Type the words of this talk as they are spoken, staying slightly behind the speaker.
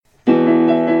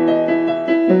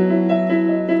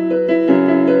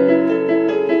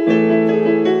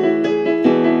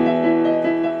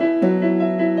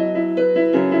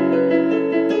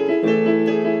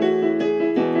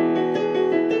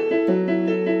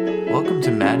Welcome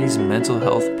to Maddie's Mental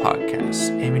Health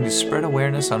Podcast, aiming to spread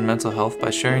awareness on mental health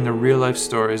by sharing the real-life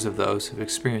stories of those who've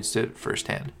experienced it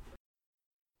firsthand.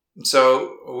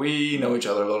 So, we know each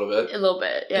other a little bit. A little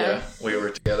bit, yeah. We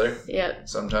work together. Yeah.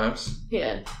 Sometimes.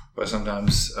 Yeah. But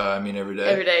sometimes, I mean every day.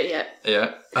 Every day, yeah.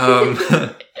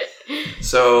 Yeah.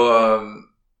 So,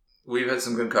 we've had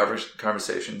some good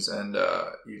conversations, and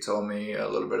you told me a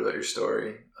little bit about your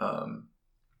story.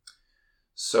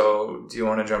 So, do you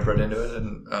want to jump right into it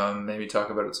and maybe talk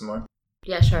about it some more?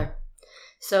 Yeah, sure.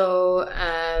 So,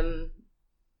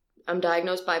 I'm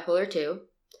diagnosed bipolar 2,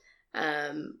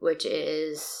 which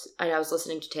is, I was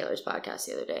listening to Taylor's podcast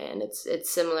the other day, and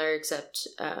it's similar, except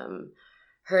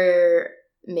her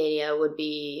mania would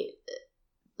be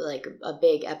like a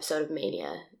big episode of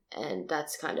mania, and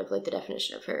that's kind of like the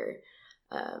definition of her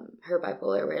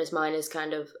bipolar, whereas mine is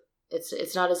kind of,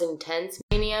 it's not as intense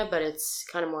mania, but it's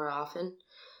kind of more often.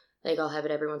 Like, I'll have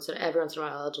it every once in a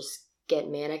while, I'll just get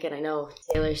manic. And I know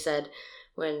Taylor said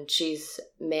when she's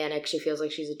manic, she feels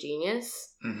like she's a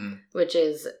genius, which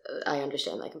is, I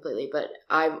understand that completely. But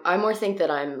I more think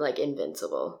that I'm, like,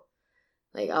 invincible.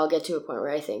 Like, I'll get to a point where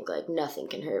I think, like, nothing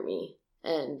can hurt me.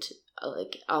 And,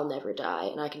 like, I'll never die.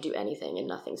 And I can do anything and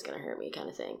nothing's going to hurt me kind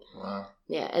of thing. Wow.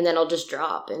 Yeah, and then I'll just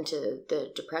drop into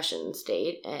the depression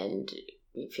state and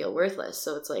you feel worthless.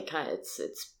 So it's, like, kind of,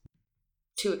 it's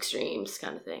two extremes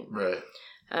kind of thing. Right.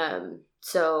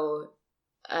 So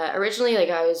originally, like,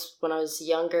 when I was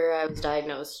younger, I was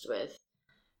diagnosed with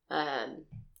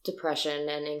depression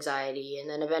and anxiety, and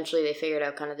then eventually they figured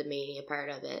out kind of the mania part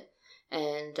of it,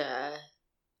 and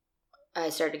I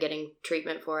started getting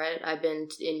treatment for it. I've been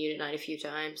in Unit 9 a few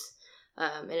times,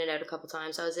 in and out a couple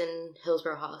times. I was in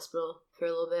Hillsborough Hospital for a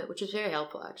little bit, which was very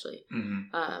helpful, actually.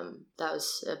 That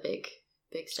was a big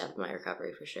step in my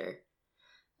recovery for sure.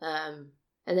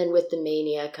 And then with the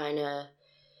mania, kind of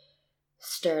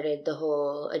started the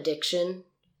whole addiction,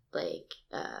 like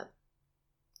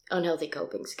unhealthy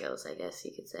coping skills, I guess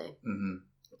you could say.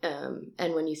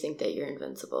 And when you think that you're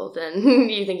invincible, then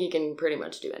you think you can pretty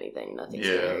much do anything. Nothing's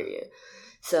going to hurt you.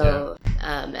 So,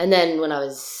 and then when I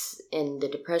was in the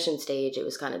depression stage, it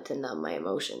was kind of to numb my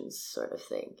emotions sort of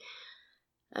thing.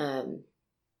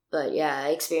 But yeah, I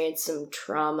experienced some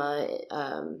trauma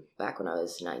back when I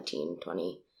was 19,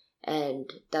 20.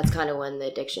 And that's kind of when the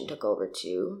addiction took over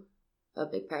too, a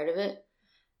big part of it.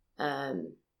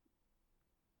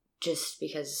 Just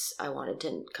because I wanted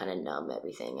to kind of numb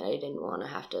everything, and I didn't want to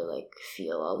have to, like,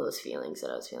 feel all those feelings that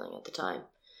I was feeling at the time.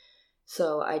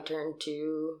 So I turned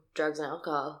to drugs and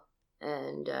alcohol,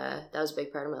 and that was a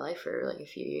big part of my life for like a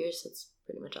few years. That's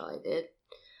pretty much all I did.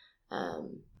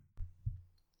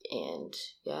 And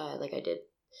yeah, like, I did,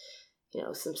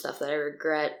 some stuff that I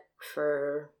regret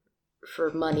for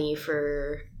money,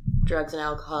 for drugs and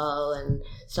alcohol and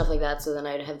stuff like that. So then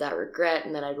I'd have that regret,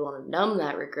 and then I'd want to numb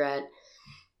that regret,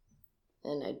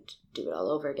 and I'd do it all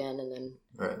over again, and then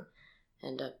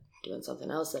end up doing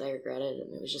something else that I regretted,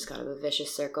 and it was just kind of a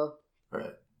vicious circle.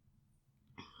 Right.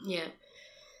 Yeah.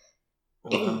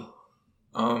 Wow.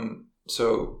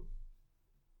 So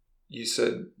you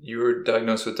said you were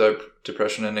diagnosed with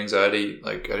depression and anxiety,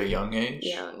 like, at a young age?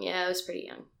 Young, yeah, I was pretty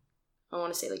young. I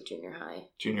want to say, like, junior high.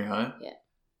 Junior high? Yeah.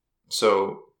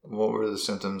 So what were the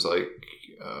symptoms like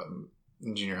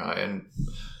in junior high? And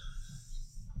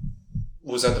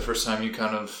was that the first time you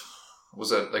was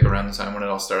that, like, around the time when it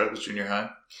all started, was junior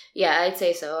high? Yeah, I'd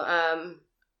say so.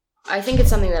 I think it's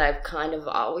something that I've kind of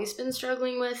always been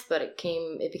struggling with, but it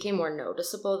became more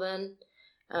noticeable then.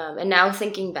 And now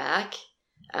thinking back,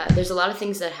 there's a lot of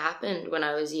things that happened when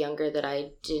I was younger that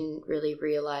I didn't really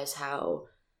realize how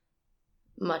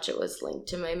much it was linked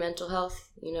to my mental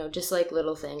health, just like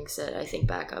little things that I think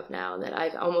back of now that I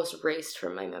almost erased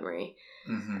from my memory.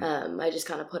 I just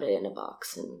kind of put it in a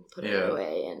box and put it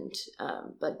away. And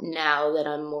but now that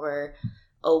I'm more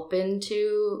open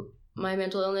to my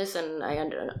mental illness and I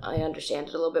understand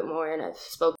it a little bit more, and I've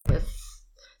spoken with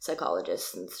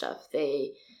psychologists and stuff,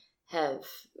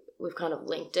 we've kind of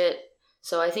linked it.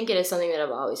 So I think it is something that I've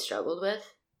always struggled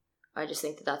with. I just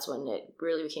think that that's when it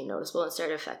really became noticeable and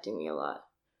started affecting me a lot.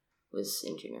 Was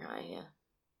in junior high, yeah.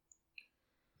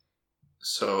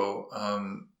 So,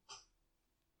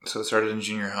 so it started in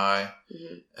junior high,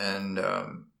 and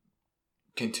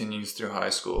continues through high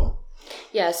school.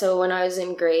 Yeah, so when I was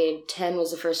in grade 10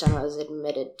 was the first time I was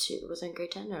admitted to, was I in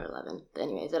grade 10 or 11?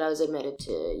 Anyway, that I was admitted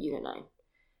to Unit 9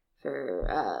 for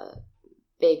a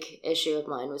big issue of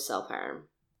mine was self-harm.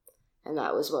 And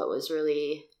that was what was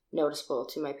really noticeable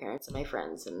to my parents and my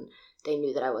friends, and they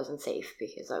knew that I wasn't safe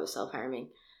because I was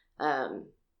self-harming.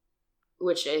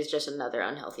 Which is just another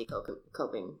unhealthy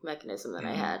coping mechanism that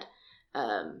I had.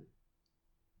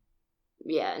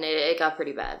 yeah, and it got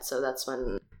pretty bad. So that's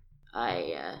when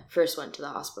I first went to the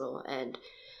hospital and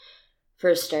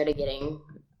first started getting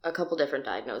a couple different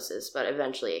diagnoses, but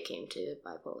eventually it came to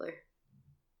bipolar.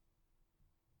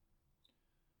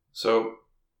 So,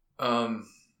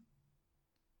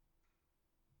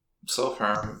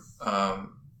 self-harm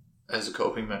as a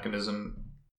coping mechanism,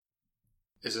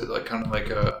 is it like kind of like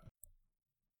a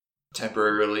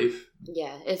temporary relief?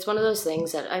 Yeah, it's one of those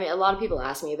things that, I mean, a lot of people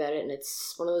ask me about it, and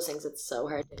it's one of those things that's so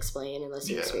hard to explain unless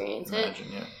you experience it.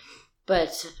 Yeah.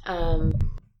 But I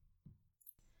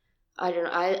don't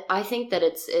know. I think that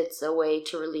it's a way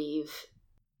to relieve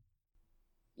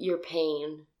your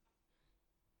pain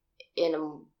in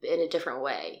a different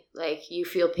way. Like, you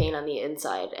feel pain on the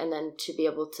inside, and then to be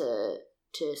able to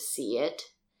see it,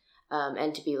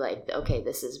 and to be like, okay,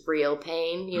 this is real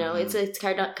pain. You know, it's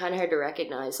kind of hard to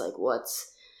recognize like what's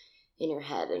in your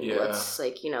head and what's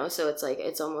like, you know. So it's like,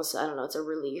 it's almost, I don't know, it's a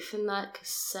relief in that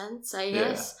sense, I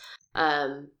guess.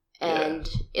 And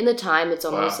in the time, it's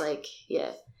almost like,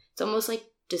 it's almost like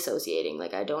dissociating.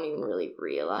 Like, I don't even really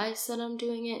realize that I'm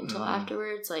doing it until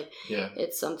afterwards. Like,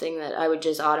 it's something that I would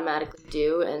just automatically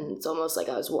do, and it's almost like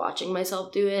I was watching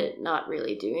myself do it, not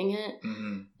really doing it.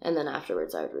 And then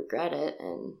afterwards I would regret it,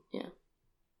 and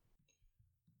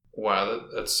Wow,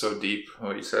 that's so deep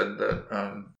what you said,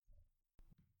 that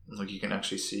like you can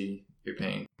actually see your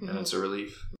pain and it's a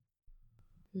relief.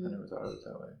 I never thought of it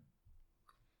that way.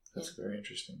 That's very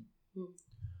interesting.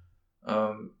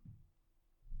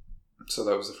 So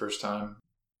that was the first time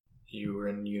you were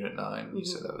in Unit 9. You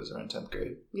said that was around 10th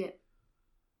grade. Yeah.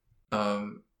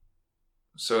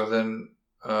 So then,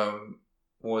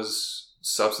 was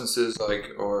substances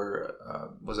or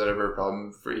was that ever a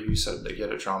problem for you? You said that you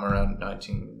had a trauma around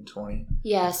 1920.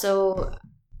 Yeah, so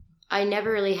I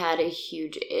never really had a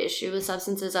huge issue with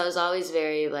substances. I was always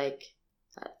very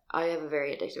I have a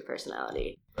very addictive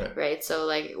personality, right? So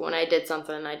like, when I did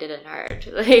something, I did it hard.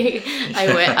 Like,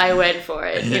 I went for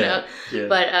it, you know. Yeah.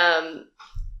 But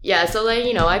so like,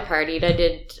 you know, I partied. I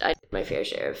did my fair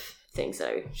share of things that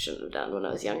I shouldn't have done when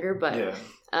I was younger. But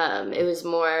it was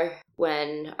more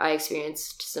when I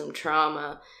experienced some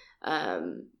trauma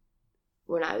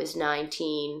when I was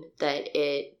 19 that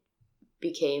it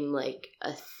became like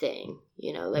a thing,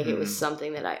 you know, like it was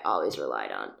something that I always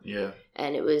relied on. Yeah.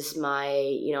 And it was my,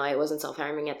 you know, I wasn't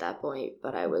self-harming at that point,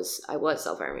 but I was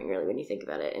self-harming, really, when you think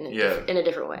about it in a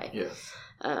different way. Yeah.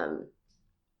 And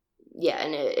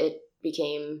it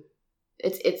became,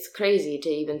 it's crazy to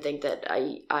even think that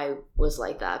I was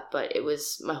like that, but it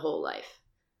was my whole life.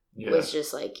 It was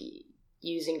just like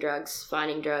using drugs,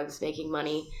 finding drugs, making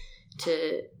money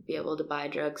to be able to buy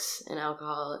drugs and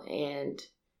alcohol, and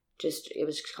just, it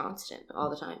was constant all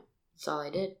the time. That's all I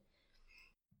did.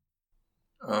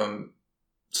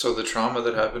 So the trauma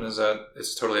that happened, is that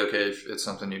it's totally okay if it's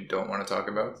something you don't want to talk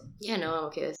about? Yeah, no, I'm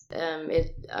okay with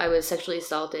I was sexually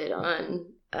assaulted on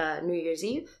New Year's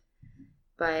Eve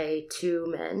by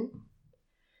 2 men.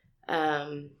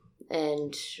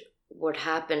 And what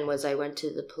happened was I went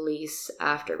to the police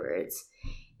afterwards,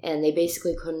 and they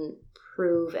basically couldn't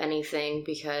prove anything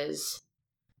because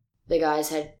the guys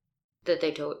had, that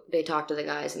they talked to the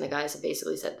guys, and the guys had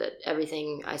basically said that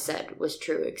everything I said was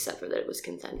true except for that it was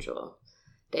consensual.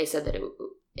 They said that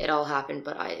it all happened,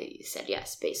 but I said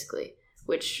yes, basically,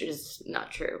 which is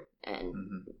not true. And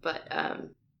but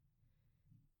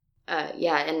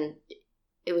and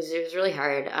it was really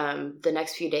hard. The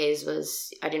next few days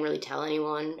was, I didn't really tell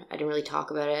anyone. I didn't really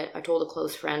talk about it. I told a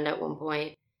close friend at one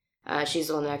point. She's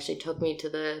the one that actually took me to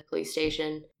the police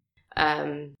station.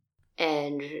 And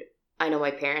I know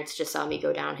my parents just saw me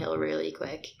go downhill really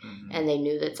quick, and they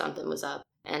knew that something was up.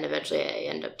 And eventually I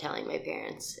ended up telling my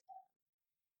parents.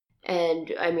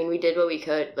 And I mean, we did what we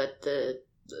could, but the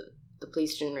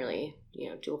police didn't really, you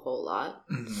know, do a whole lot.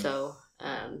 So,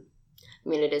 I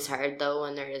mean, it is hard though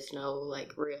when there is no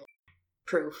like real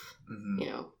proof, you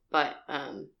know, but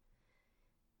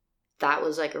that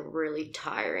was like a really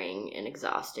tiring and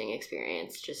exhausting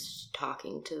experience, just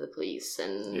talking to the police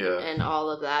and all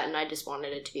of that. And I just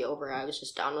wanted it to be over. I was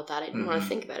just done with that. I didn't want to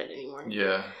think about it anymore.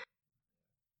 Yeah.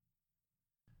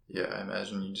 Yeah, I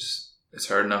imagine it's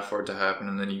hard enough for it to happen,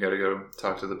 and then you got to go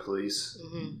talk to the police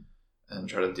and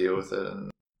try to deal with it,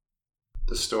 and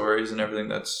the stories and everything.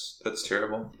 That's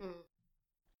terrible.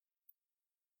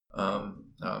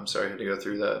 I'm sorry you had to go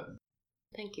through that.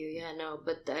 Thank you. Yeah, no,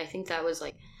 but I think that was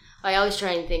like, I always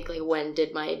try and think like, when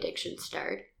did my addiction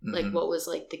start? Like, what was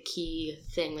like the key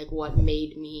thing? Like, what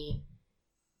made me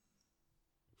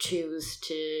choose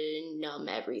to numb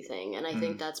everything? And I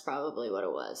think that's probably what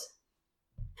it was,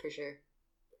 for sure.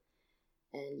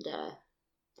 And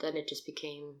then it just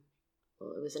became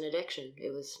well, it was an addiction.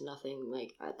 It was nothing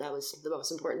like that was the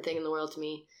most important thing in the world to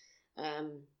me.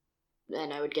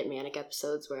 And I would get manic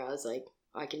episodes where I was like,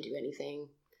 I can do anything.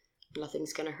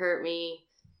 Nothing's going to hurt me.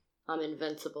 I'm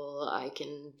invincible. I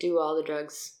can do all the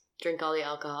drugs, drink all the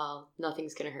alcohol.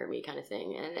 Nothing's going to hurt me kind of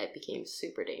thing. And it became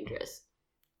super dangerous.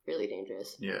 Really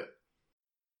dangerous. Yeah.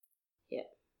 Yeah.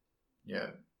 Yeah.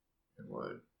 It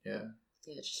would. Yeah.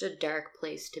 Yeah, it's just a dark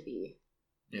place to be.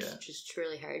 Yeah. It's just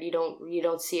really hard. You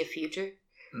don't see a future.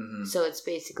 Mm-hmm. So it's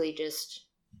basically just,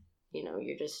 you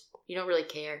don't really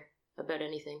care about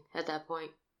anything at that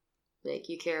point. Like,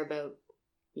 you care about,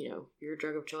 your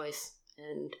drug of choice,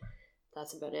 and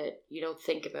that's about it. You don't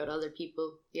think about other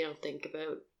people. You don't think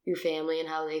about your family and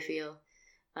how they feel.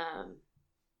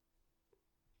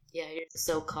 Yeah, you're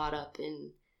so caught up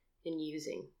in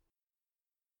using.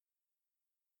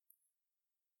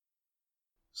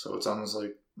 So it's almost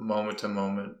like moment to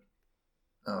moment,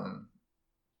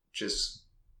 just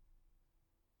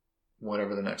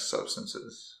whatever the next substance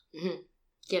is. Mm-hmm.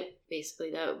 Yep,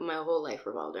 basically that my whole life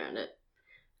revolved around it.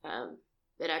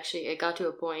 It got to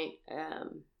a point.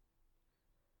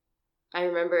 I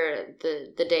remember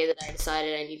the day that I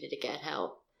decided I needed to get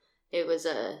help. It was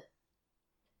a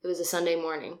Sunday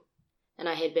morning, and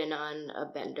I had been on a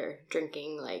bender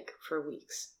drinking for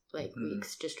weeks,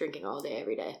 weeks, just drinking all day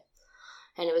every day.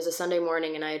 And it was a Sunday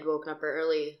morning, and I had woken up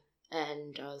early,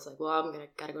 and I was like, well,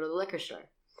 gotta go to the liquor store.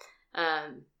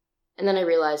 And then I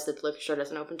realized that the liquor store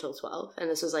doesn't open till 12, and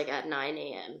this was at 9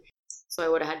 a.m. So I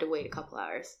would have had to wait a couple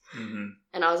hours. Mm-hmm.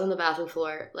 And I was on the bathroom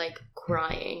floor,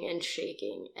 crying and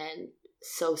shaking and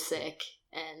so sick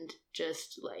and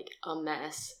just a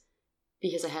mess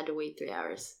because I had to wait 3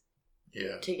 hours.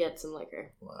 Yeah. To get some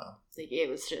liquor. Wow. It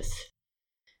was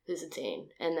insane.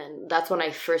 And then that's when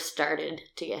I first started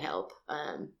to get help.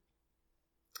 And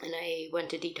I went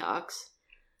to detox,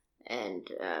 and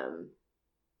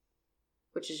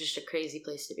which is just a crazy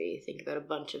place to be. Think about a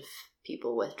bunch of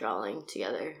people withdrawing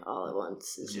together all at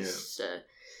once. It's just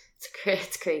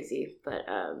it's crazy. But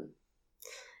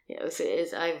it was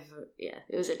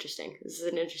interesting. This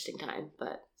is an interesting time,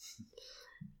 but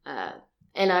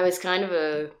and I was kind of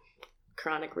a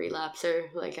chronic relapser.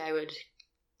 I would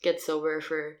get sober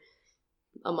for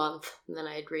a month, and then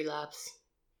I'd relapse,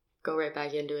 go right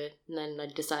back into it, and then I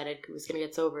decided I was going to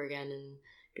get sober again and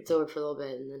get sober for a little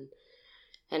bit,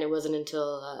 and it wasn't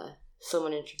until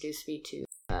someone introduced me to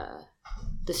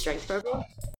the Strength program,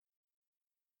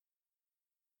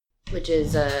 which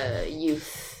is a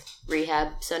youth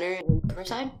rehab center in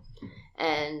Riverside,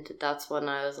 and that's when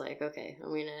I was like, okay,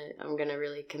 I'm gonna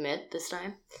really commit this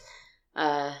time,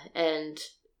 and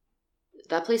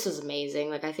that place was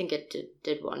amazing. I think it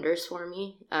did wonders for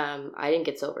me. I didn't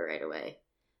get sober right away.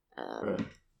 Right.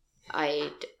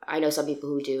 I know some people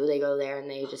who do. They go there and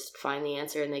they just find the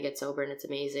answer and they get sober, and it's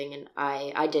amazing. And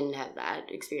I didn't have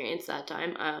that experience that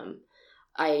time.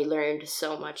 I learned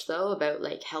so much though about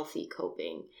healthy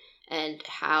coping and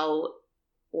how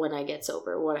when I get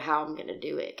sober, how I'm gonna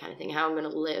do it, kind of thing. How I'm gonna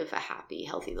live a happy,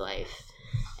 healthy life,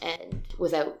 and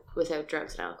without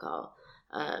drugs and alcohol.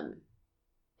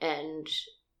 And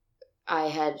I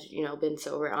had been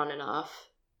sober on and off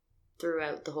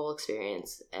throughout the whole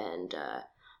experience, and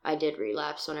I did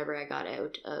relapse whenever I got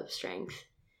out of Strength,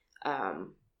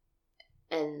 and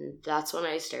that's when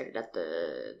I started at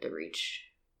the Reach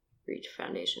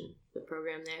Foundation, the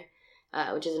program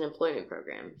there, which is an employment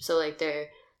program. So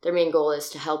their main goal is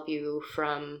to help you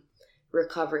from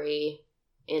recovery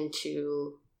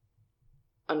into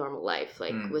a normal life,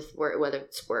 with work, whether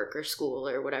it's work or school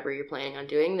or whatever you're planning on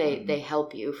doing. They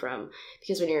help you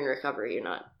because when you're in recovery, you're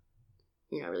not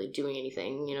really doing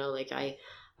anything.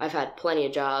 I've had plenty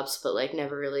of jobs, but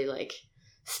never really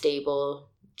stable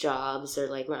jobs, or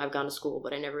when I've gone to school,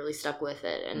 but I never really stuck with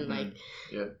it. And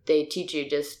they teach you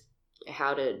just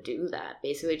how to do that,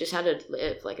 basically just how to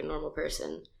live like a normal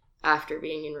person after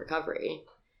being in recovery,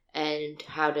 and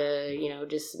how to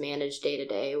just manage day to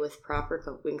day with proper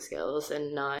coping skills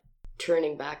and not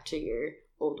turning back to your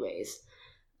old ways.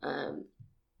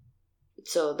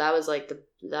 So that was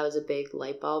that was a big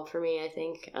light bulb for me, I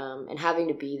think. And having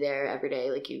to be there every day,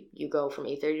 you go from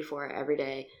 8:30 to 4 every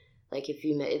day. If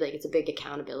you it's a big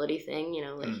accountability thing,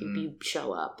 you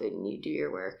show up and you do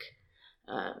your work.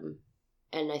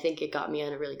 And I think it got me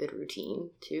on a really good routine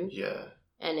too. Yeah.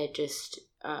 And it just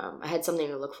I had something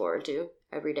to look forward to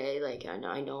every day. I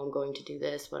know I'm going to do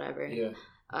this, whatever. Yeah.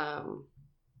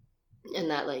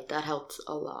 And that helped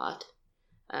a lot.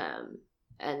 And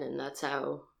then that's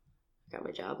how I got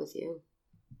my job with you.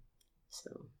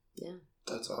 So yeah.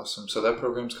 That's awesome. So that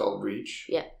program's called Reach.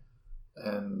 Yeah.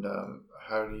 And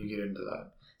how do you get into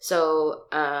that? So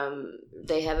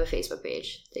they have a Facebook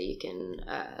page that you can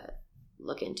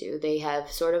look into. They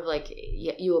have sort of like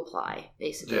you apply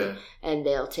basically, and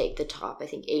they'll take the top, I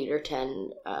think 8 or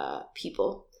 10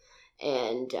 people,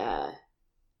 and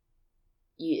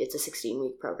it's a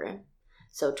 16-week program.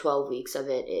 So 12 weeks of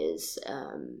it is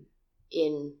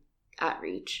in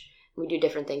Outreach. We do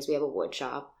different things. We have a wood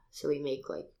shop. So we make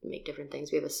different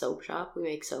things. We have a soap shop. We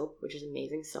make soap, which is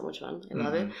amazing. So much fun. I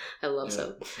love it. I love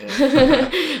soap. Yeah.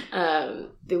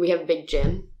 We have a big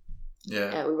gym.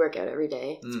 Yeah. We work out every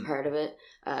day. It's a part of it.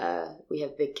 We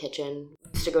have a big kitchen.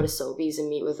 We used to go to Sobeys and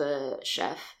meet with a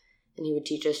chef, and he would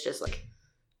teach us just like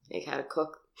how to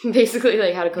cook, basically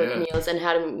like how to cook meals and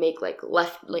how to make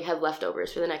have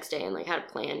leftovers for the next day and like how to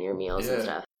plan your meals and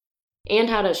stuff, and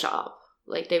how to shop.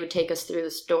 Like, they would take us through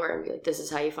the store and be like, this is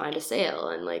how you find a sale.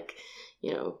 And, like,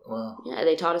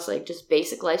 they taught us, like, just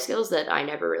basic life skills that I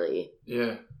never really...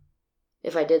 Yeah.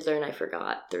 If I did learn, I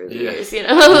forgot through the years, you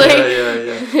know?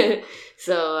 Like,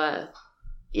 So,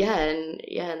 and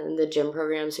then the gym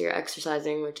program, so you're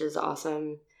exercising, which is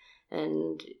awesome.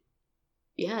 And,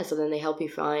 so then they help you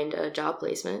find a job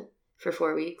placement for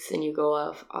 4 weeks, and you go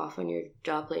off on your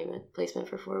job placement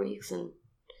for 4 weeks, and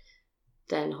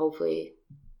then hopefully...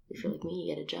 if you're like me,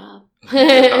 you get a job.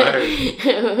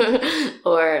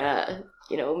 Or,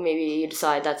 maybe you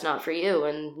decide that's not for you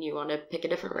and you want to pick a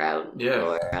different route. Yeah.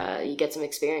 Or you get some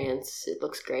experience. It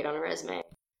looks great on a resume.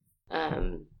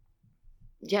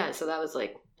 So that was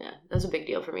that was a big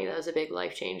deal for me. That was a big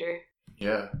life changer.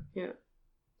 Yeah. Yeah.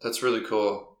 That's really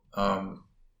cool.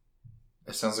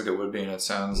 It sounds like it would be, and it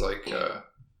sounds like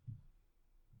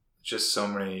just so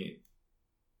many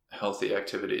healthy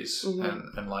activities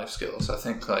and life skills. I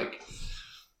think like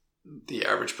the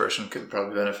average person could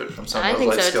probably benefit from some of those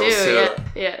life skills too.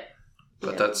 Yeah.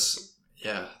 But that's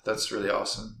really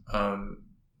awesome.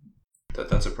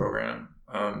 That's a program.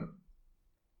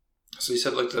 So you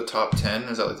said like the top 10,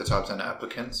 is that like the top 10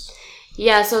 applicants?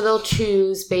 Yeah, so they'll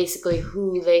choose basically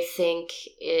who they think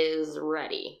is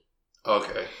ready.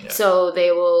 Okay. Yeah. So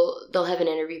they'll have an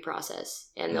interview process,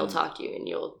 and they'll talk to you, and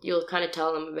you'll kind of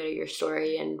tell them a bit of your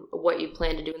story and what you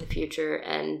plan to do in the future,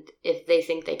 and if they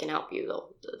think they can help you,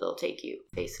 they'll take you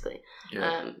basically.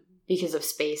 Yeah. Because of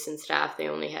space and staff, they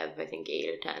only have I think 8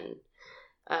 or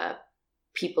 10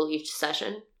 people each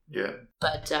session. Yeah.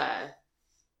 But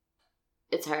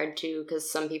it's hard too,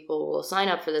 because some people will sign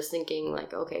up for this thinking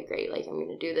like, okay, great, like I'm going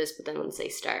to do this, but then once they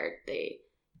start, they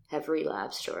have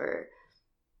relapsed or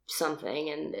something,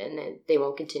 and they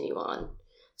won't continue on.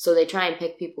 So they try and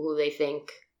pick people who they think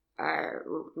are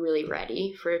really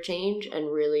ready for a change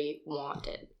and really want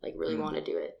it, like really want to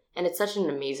do it. And it's such an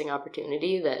amazing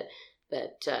opportunity that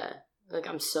like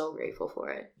I'm so grateful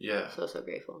for it. Yeah. So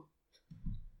grateful.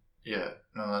 Yeah.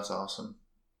 No, that's awesome.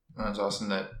 That's awesome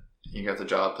that you got the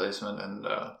job placement and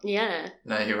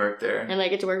now you work there. And I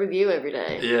get to work with you every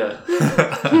day. Yeah.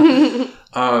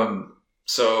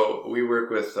 So we work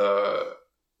with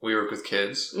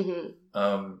kids.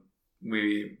 Mm-hmm.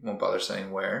 We won't bother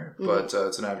saying where, but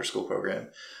it's an after school program.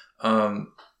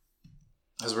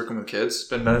 Has working with kids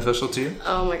been beneficial to you?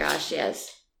 Oh my gosh,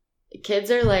 yes.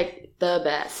 Kids are like the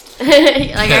best.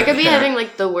 Like I could be having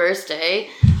like the worst day,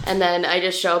 and then I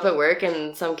just show up at work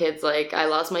and some kid's like, I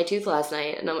lost my tooth last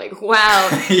night, and I'm like, wow,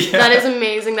 that is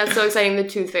amazing. That's so exciting. The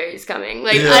tooth fairy's coming.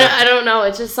 Like I don't know.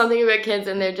 It's just something about kids,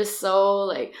 and they're just so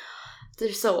like,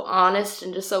 they're so honest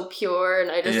and just so pure,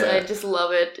 and I just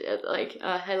love it. Like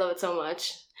I love it so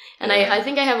much. And I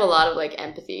think I have a lot of like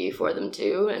empathy for them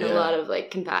too, and a lot of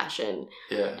like compassion.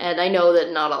 Yeah. And I know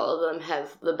that not all of them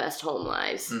have the best home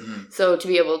lives. Mm-hmm. So to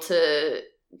be able to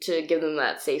give them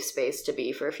that safe space to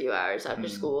be for a few hours after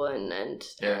school and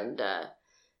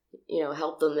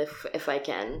help them if I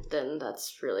can, then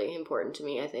that's really important to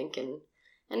me, I think. And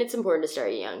it's important to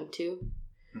start young too.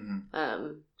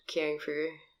 Mm-hmm. Caring for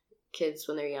kids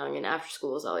when they're young, and after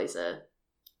school is always a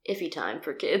iffy time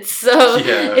for kids, so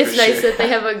it's nice that they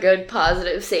have a good,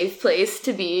 positive, safe place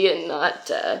to be and not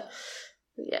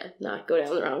go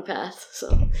down the wrong path.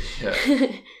 So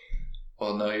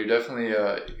well, no, you're definitely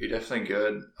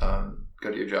good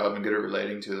at your job and good at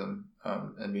relating to them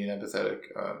and being empathetic.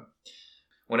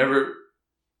 Whenever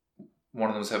one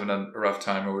of them's having a rough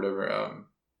time or whatever,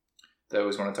 they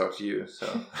always want to talk to you,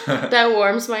 so that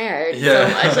warms my heart so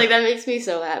much. Like that makes me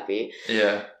so happy.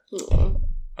 Yeah.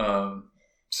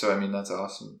 So, I mean, that's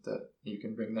awesome that you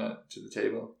can bring that to the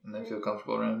table and they feel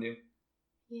comfortable around you.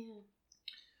 Yeah.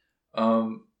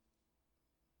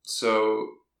 So,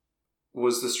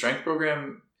 was the strength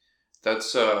program,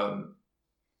 that's a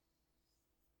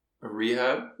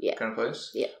rehab kind of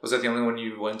place? Yeah. Was that the only one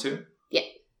you went to? Yeah.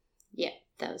 Yeah.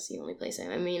 that was the only place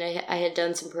I mean, I had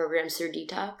done some programs through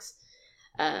Detox,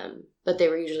 but they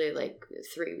were usually like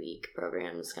 3-week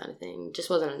programs kind of thing. Just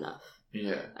wasn't enough.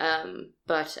 Yeah.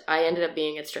 But I ended up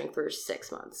being at strength for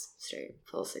 6 months straight,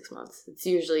 full 6 months. It's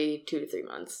usually 2 to 3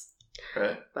 months.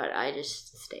 Right. But I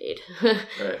just stayed.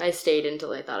 Right. I stayed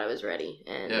until I thought I was ready.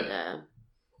 And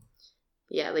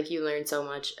like you learn so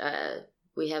much.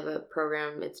 We have a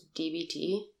program, it's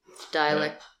DBT, it's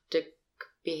dialectic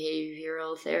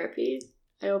behavioral therapy.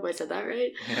 I hope I said that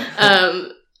right. Yeah.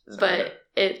 But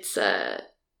it's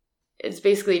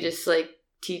basically just like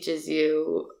teaches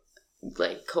you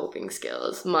like coping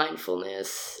skills,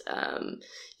 mindfulness,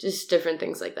 just different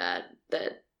things like that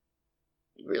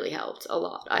really helped a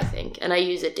lot, I think. And I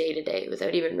use it day to day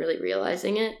without even really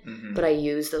realizing it. Mm-hmm. But I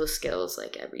use those skills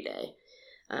like every day.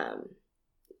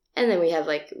 And then we have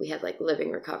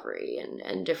living recovery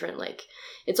and different, like,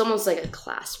 it's almost like a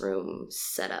classroom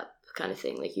setup kind of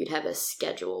thing. Like you'd have a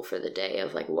schedule for the day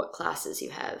of like what classes you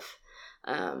have.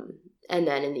 And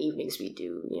then in the evenings we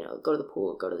do, go to the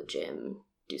pool, go to the gym,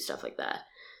 do stuff like that.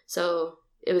 So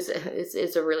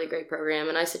it's a really great program,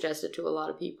 and I suggest it to a lot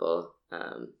of people.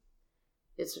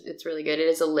 It's really good. It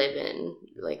is a live-in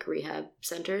like rehab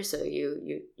center, so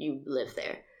you live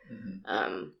there.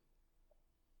 Mm-hmm.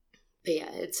 But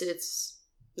yeah, it's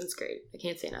great. I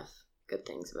can't say enough good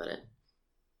things about it.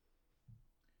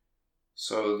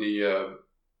 So that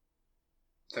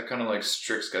kind of like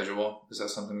strict schedule, is that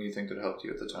something you think that helped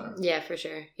you at the time? Yeah, for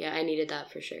sure. Yeah, I needed that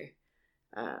for sure.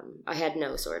 I had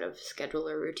no sort of schedule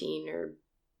or routine or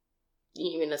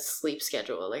even a sleep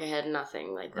schedule. Like I had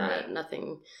nothing like that. Right.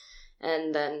 Nothing.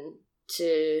 And then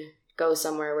to go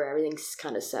somewhere where everything's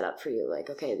kind of set up for you,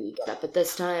 like, okay, you get up at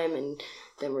this time and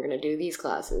then we're going to do these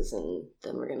classes and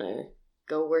then we're going to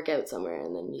go work out somewhere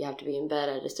and then you have to be in bed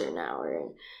at a certain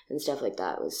hour and stuff like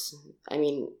that was, I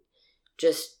mean,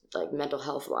 just like mental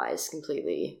health wise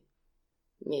completely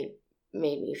made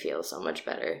me feel so much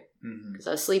better because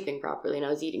I was sleeping properly and I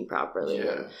was eating properly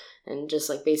and just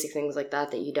like basic things like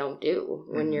that you don't do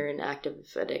when you're in active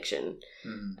addiction.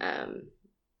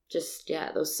 Just,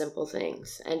 those simple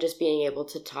things. And just being able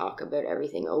to talk about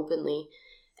everything openly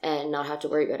and not have to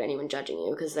worry about anyone judging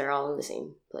you because they're all in the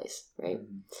same place, right?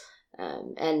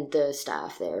 And the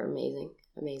staff there are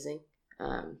amazing.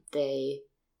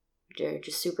 They're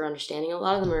just super understanding. A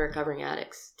lot of them are recovering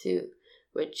addicts too,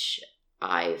 which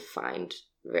I find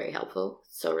very helpful,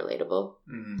 so relatable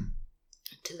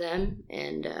to them.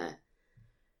 And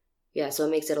so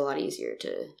it makes it a lot easier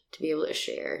to be able to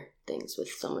share things with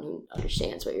someone who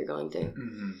understands what you're going through.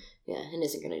 And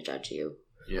isn't going to judge you.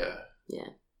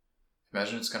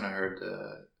 Imagine it's kind of hard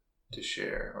to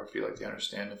share or feel like they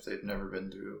understand if they've never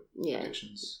been through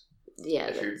addictions.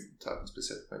 If you're talking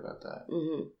specifically about that.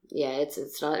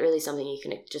 It's not really something you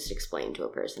can just explain to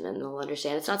a person and they'll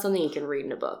understand. It's not something you can read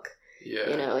in a book.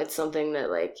 It's something that,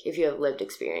 like, if you have lived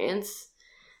experience,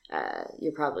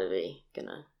 you're probably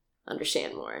gonna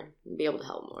understand more and be able to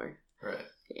help more. Right.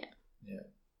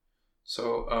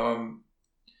 So,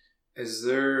 is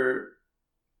there,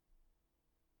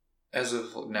 as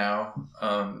of now,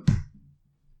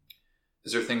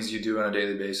 is there things you do on a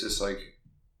daily basis, like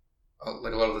a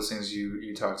lot of those things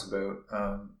you talked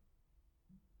about,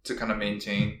 to kind of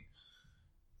maintain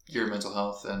your mental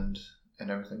health and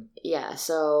everything? Yeah,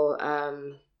 so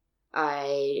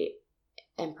I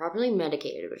am properly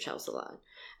medicated, which helps a lot.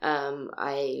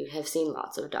 I have seen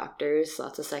lots of doctors,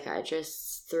 lots of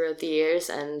psychiatrists throughout the years,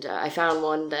 and I found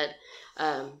one that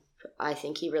I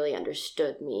think he really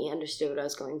understood what I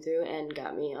was going through, and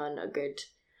got me on a good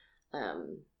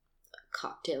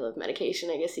cocktail of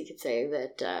medication, I guess you could say,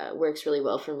 that works really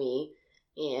well for me.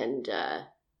 And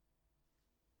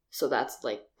so that's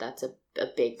a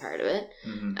big part of it.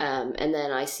 And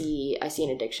then I see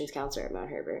an addictions counselor at Mount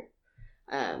Herbert.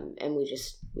 And we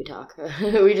talk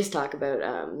we just talk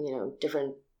about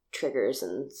different triggers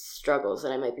and struggles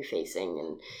that I might be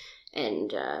facing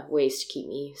and ways to keep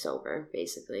me sober,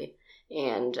 basically.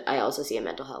 And I also see a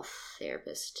mental health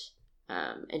therapist,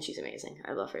 and she's amazing.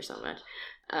 I love her so much.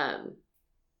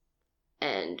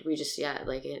 And we just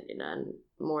on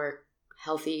more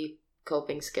healthy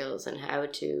coping skills and how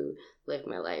to live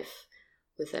my life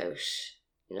without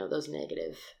those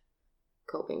negative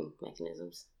coping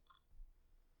mechanisms.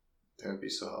 Therapy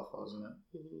is so helpful, isn't it?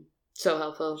 So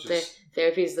helpful.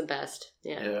 Therapy is the best.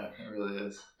 Yeah, it really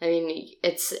is. I mean,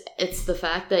 it's the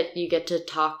fact that you get to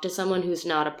talk to someone who's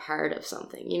not a part of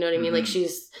something. You know what I mean? Like,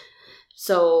 she's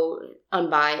so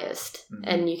unbiased, Mm-hmm.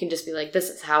 and you can just be like, this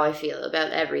is how I feel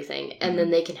about everything, and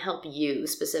then they can help you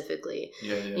specifically.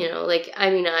 You know, like, I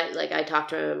mean, I talk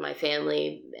to my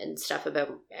family and stuff about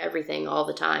everything all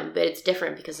the time, but it's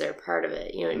different because they're a part of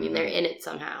it. You know what I mean? They're in it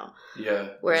somehow. Yeah.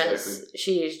 Whereas exactly.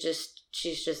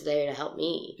 she's just there to help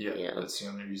me. Yeah, you know? that's the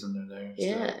only reason they're there.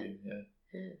 Yeah. To help you.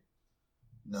 Yeah.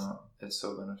 No, it's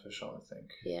so beneficial, I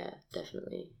think. Yeah,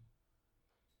 definitely.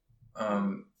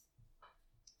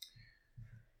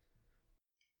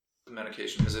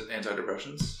 Medication, is it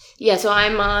antidepressants? Yeah, so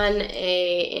I'm on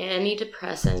a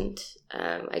antidepressant.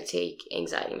 I take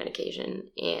anxiety medication,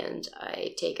 and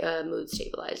I take a mood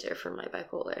stabilizer for my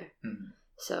bipolar. Mm-hmm.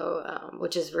 So,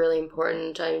 which is really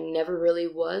important. I never really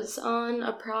was on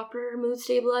a proper mood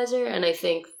stabilizer, and I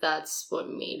think that's what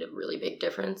made a really big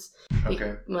difference.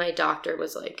 Okay. My doctor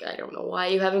was like, I don't know why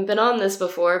you haven't been on this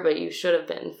before, but you should have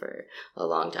been for a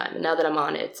long time. And now that I'm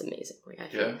on it, it's amazing. Like, I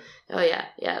feel, oh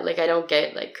yeah. Like, I don't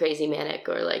get like crazy manic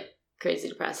or like crazy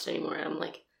depressed anymore. I'm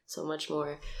like so much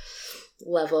more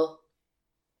level,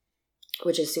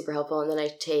 which is super helpful. And then I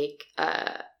take,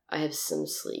 I have some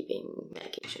sleeping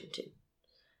medication too.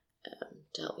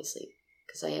 To help me sleep,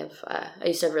 because I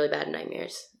used to have really bad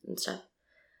nightmares and stuff.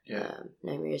 Yeah,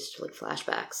 nightmares, like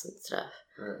flashbacks and stuff.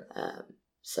 Right.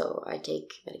 So I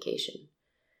take medication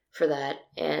for that,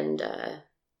 and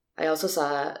I also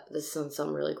saw, this is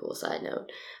some really cool side note,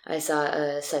 I saw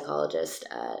a psychologist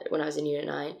when I was in Unit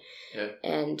 9,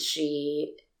 and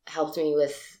she helped me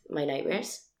with my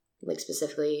nightmares. Like,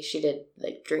 specifically, she did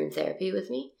like dream therapy with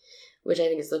me, which I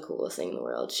think is the coolest thing in the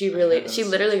world. She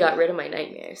literally got rid of my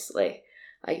nightmares. Like,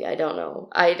 I don't know.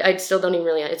 I still don't even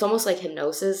really, it's almost like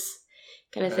hypnosis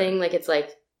kind of thing. Like, it's like,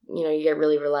 you know, you get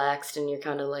really relaxed and you're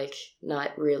kind of like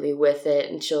not really with it,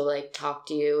 and she'll like talk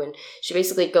to you, and she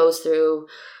basically goes through,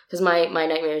 because my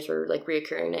nightmares were like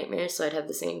reoccurring nightmares, so I'd have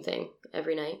the same thing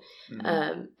every night.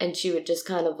 Mm-hmm. And she would just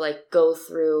kind of like go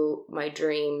through my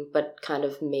dream, but kind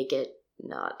of make it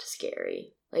not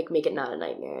scary. Like, make it not a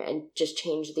nightmare, and just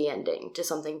change the ending to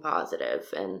something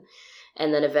positive.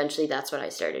 And then eventually that's what I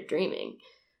started dreaming,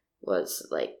 was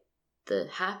like the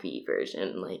happy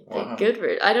version, like the good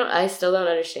version. I still don't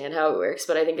understand how it works,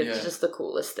 but I think it's just the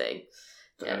coolest thing.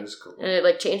 That is cool. And it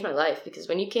like changed my life, because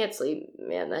when you can't sleep,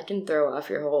 man, that can throw off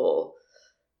your whole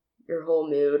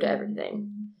mood,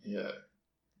 everything. Yeah.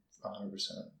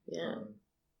 100%. Yeah.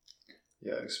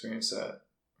 I experienced that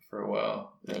for a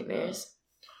while. Nightmares.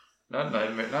 Not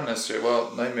necessarily.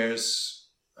 Well, nightmares,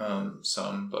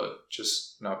 some, but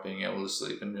just not being able to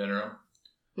sleep in general.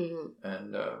 Mm-hmm.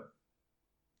 And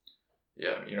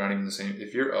you're not even the same.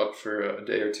 If you're up for a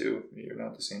day or two, you're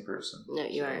not the same person. No,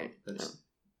 you aren't.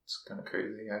 It's kind of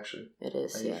crazy, actually. It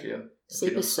is. How you feel?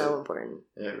 Sleep is so important.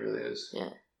 Yeah, it really is.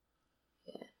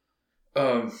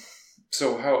 Yeah.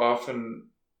 So how often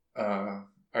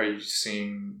are you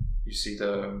see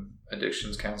the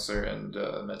addictions counselor and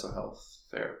mental health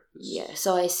therapist? Yeah,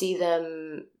 so I see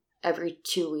them every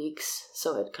 2 weeks.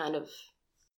 So it kind of,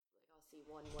 I'll see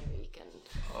one week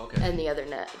and the other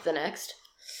the next.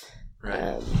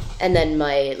 Right. And then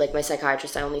my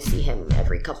psychiatrist, I only see him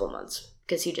every couple of months,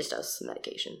 because he just does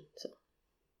medication. So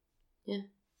yeah.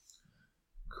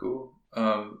 Cool.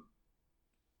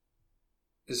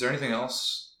 Is there anything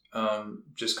else,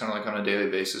 just kind of like on a daily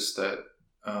basis, that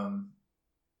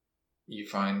you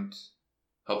find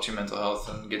helps your mental health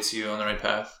and gets you on the right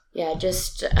path? Yeah,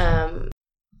 just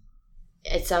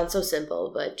it sounds so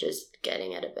simple, but just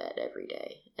getting out of bed every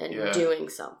day and doing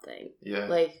something. Yeah.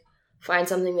 Like, find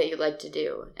something that you like to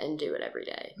do and do it every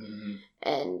day. Mm-hmm.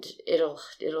 And it'll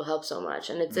help so much.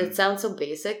 And it sounds so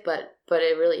basic, but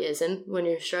it really isn't when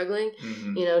you're struggling.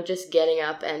 Mm-hmm. You know, just getting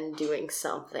up and doing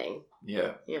something.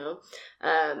 Yeah. You know?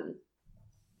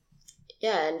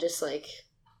 And just like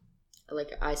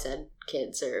I said,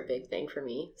 kids are a big thing for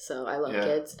me. So I love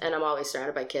kids, and I'm always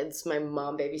surrounded by kids. My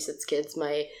mom babysits kids.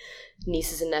 My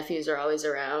nieces and nephews are always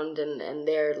around, and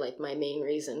they're like my main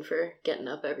reason for getting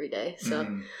up every day.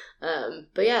 So,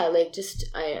 but yeah, like, just,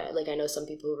 I know some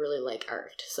people who really like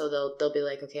art, so they'll be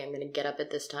like, okay, I'm going to get up at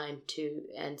this time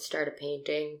and start a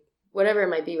painting, whatever it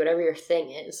might be, whatever your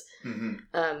thing is.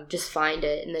 Mm-hmm. Just find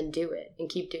it and then do it and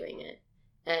keep doing it.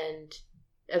 And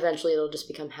eventually it'll just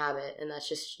become habit, and that's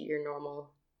just your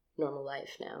normal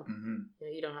life now. Mm-hmm.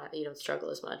 You know, you don't struggle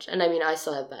as much. And I mean, I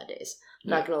still have bad days. I'm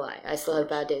not gonna lie, I still have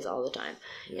bad days all the time.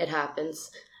 It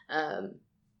happens.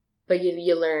 But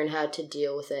you learn how to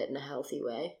deal with it in a healthy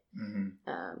way.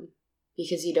 Mm-hmm.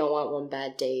 Because you don't want one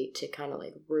bad day to kind of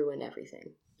like ruin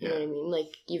everything. You know what I mean?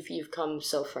 Like, you've come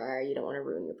so far, you don't want to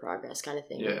ruin your progress, kind of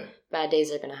thing. Yeah. Bad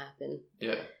days are gonna happen.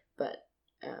 Yeah. But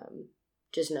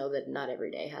just know that not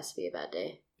every day has to be a bad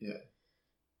day. Yeah.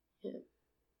 Yeah.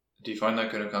 Do you find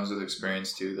that kind of comes with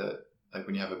experience too, that like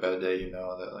when you have a bad day, you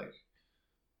know that like,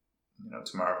 you know,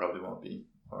 tomorrow probably won't be,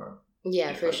 or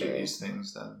yeah, if for I sure. do these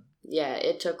things, then yeah,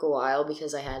 it took a while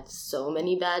because I had so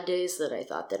many bad days that I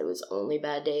thought that it was only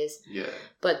bad days. yeah.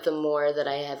 But the more that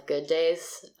I have good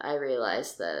days, I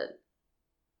realize that,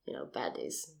 you know, bad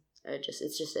days are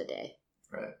it's just a day.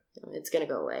 Right. You know, it's going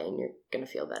to go away and you're going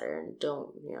to feel better, and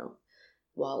don't, you know,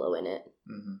 wallow in it.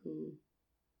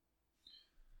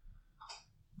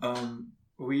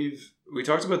 We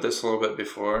talked about this a little bit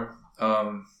before,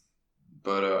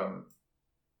 but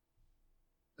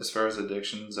as far as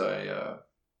addictions, I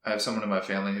have someone in my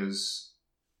family who's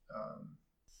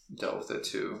dealt with it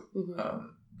too,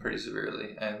 pretty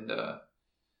severely, and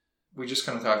we just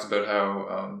kind of talked about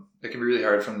how it can be really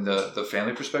hard from the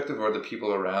family perspective or the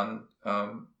people around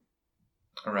them.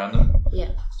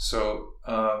 Yeah. So,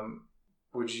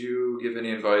 would you give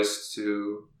any advice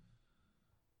to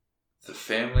the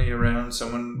family around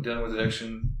someone dealing with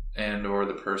addiction and or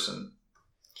the person?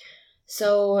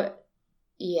 So,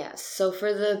 yes. So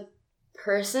for the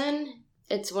person,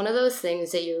 it's one of those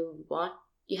things that you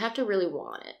have to really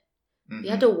want it. Mm-hmm. You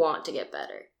have to want to get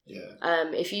better. Yeah.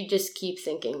 If you just keep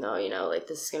thinking, oh, you know, like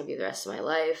this is going to be the rest of my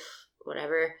life,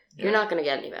 whatever, yeah. You're not going to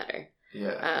get any better.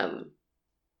 Yeah.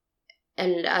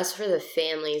 And as for the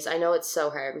families, I know it's so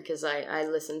hard because I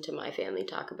listened to my family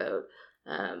talk about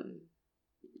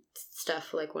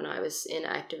stuff like when I was in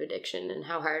active addiction and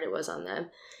how hard it was on them.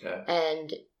 Yeah.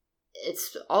 And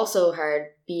it's also hard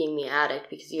being the addict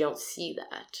because you don't see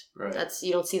that. Right.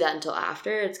 You don't see that until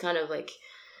after. It's kind of like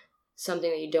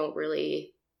something that you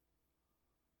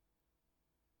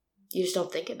just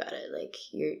don't think about it. Like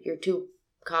you're too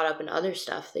caught up in other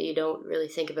stuff that you don't really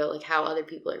think about, like how other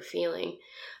people are feeling.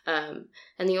 And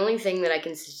the only thing that I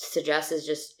can suggest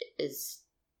is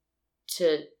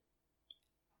to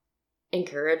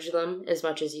encourage them as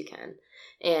much as you can,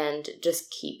 and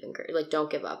just keep encouraging. Like, don't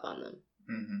give up on them.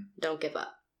 Mm-hmm. Don't give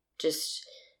up. Just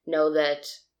know that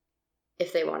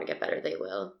if they want to get better, they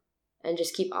will, and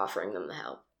just keep offering them the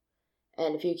help.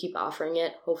 And if you keep offering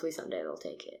it, hopefully someday they'll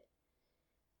take it.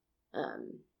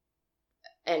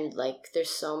 And like, there's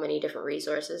so many different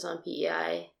resources on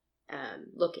PEI.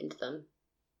 Look into them.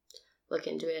 Look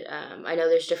into it. I know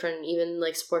there's different, even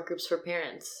like support groups for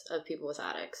parents of people with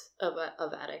addicts, of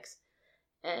addicts.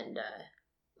 And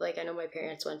like, I know my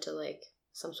parents went to like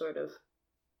some sort of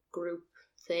group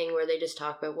thing where they just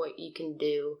talk about what you can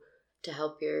do to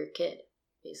help your kid,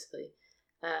 basically.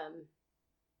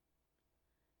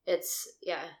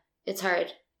 It's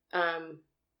hard.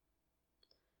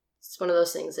 It's one of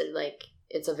those things that like,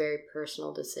 it's a very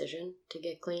personal decision to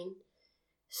get clean.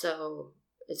 So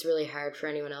it's really hard for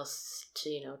anyone else to,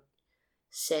 you know,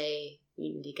 say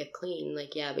you need to get clean.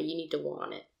 Like, yeah, but you need to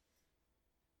want it.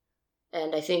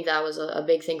 And I think that was a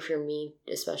big thing for me,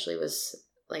 especially was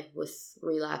like with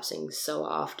relapsing so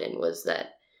often, was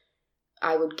that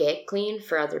I would get clean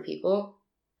for other people.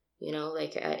 You know,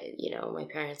 like, my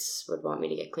parents would want me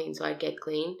to get clean, so I'd get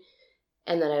clean.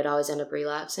 And then I'd always end up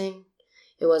relapsing.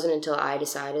 It wasn't until I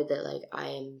decided that, like, I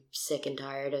am sick and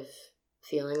tired of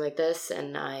feeling like this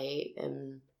and I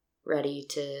am ready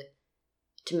to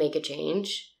make a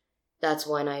change. That's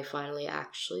when I finally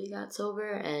actually got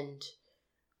sober and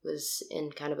was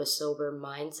in kind of a sober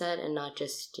mindset and not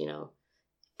just, you know,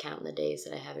 counting the days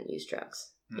that I haven't used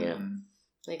drugs. You know,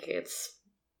 like it's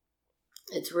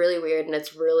really weird and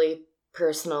it's really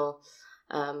personal.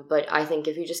 But I think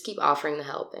if you just keep offering the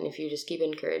help and if you just keep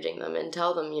encouraging them and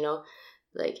tell them, you know,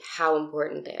 like how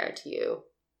important they are to you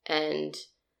and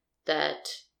that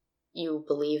you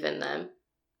believe in them,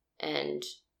 and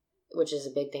which is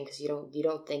a big thing because you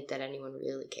don't think that anyone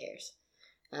really cares.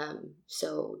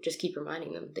 So just keep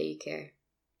reminding them that you care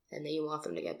and that you want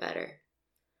them to get better,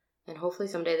 and hopefully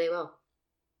someday they will.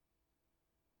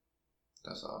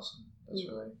 That's awesome. It's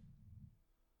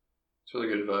really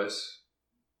good advice,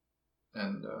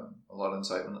 and a lot of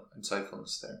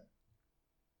insightfulness there.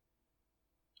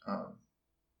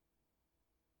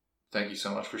 Thank you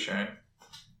so much for sharing.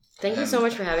 Thank you so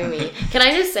much for having me. Can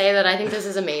I just say that I think this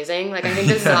is amazing? Like, I think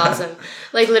this is awesome.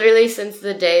 Like, literally since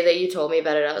the day that you told me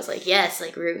about it, I was like, yes,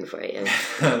 like, rooting for you.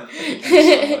 Thank you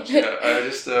so much.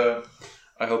 Yeah,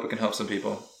 I hope it can help some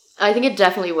people. I think it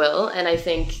definitely will, and I just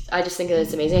think that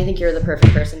it's amazing. I think you're the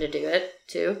perfect person to do it,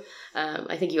 too.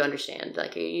 I think you understand.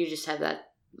 Like, you just have that,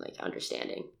 like,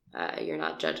 understanding. You're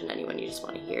not judging anyone. You just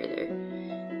want to hear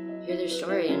their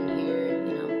story and hear,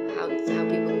 you know, how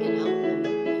people can help them.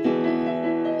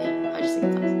 Yeah, I just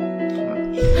think it's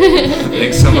awesome.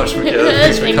 Thanks so much, Michaela.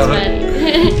 Thanks for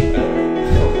coming.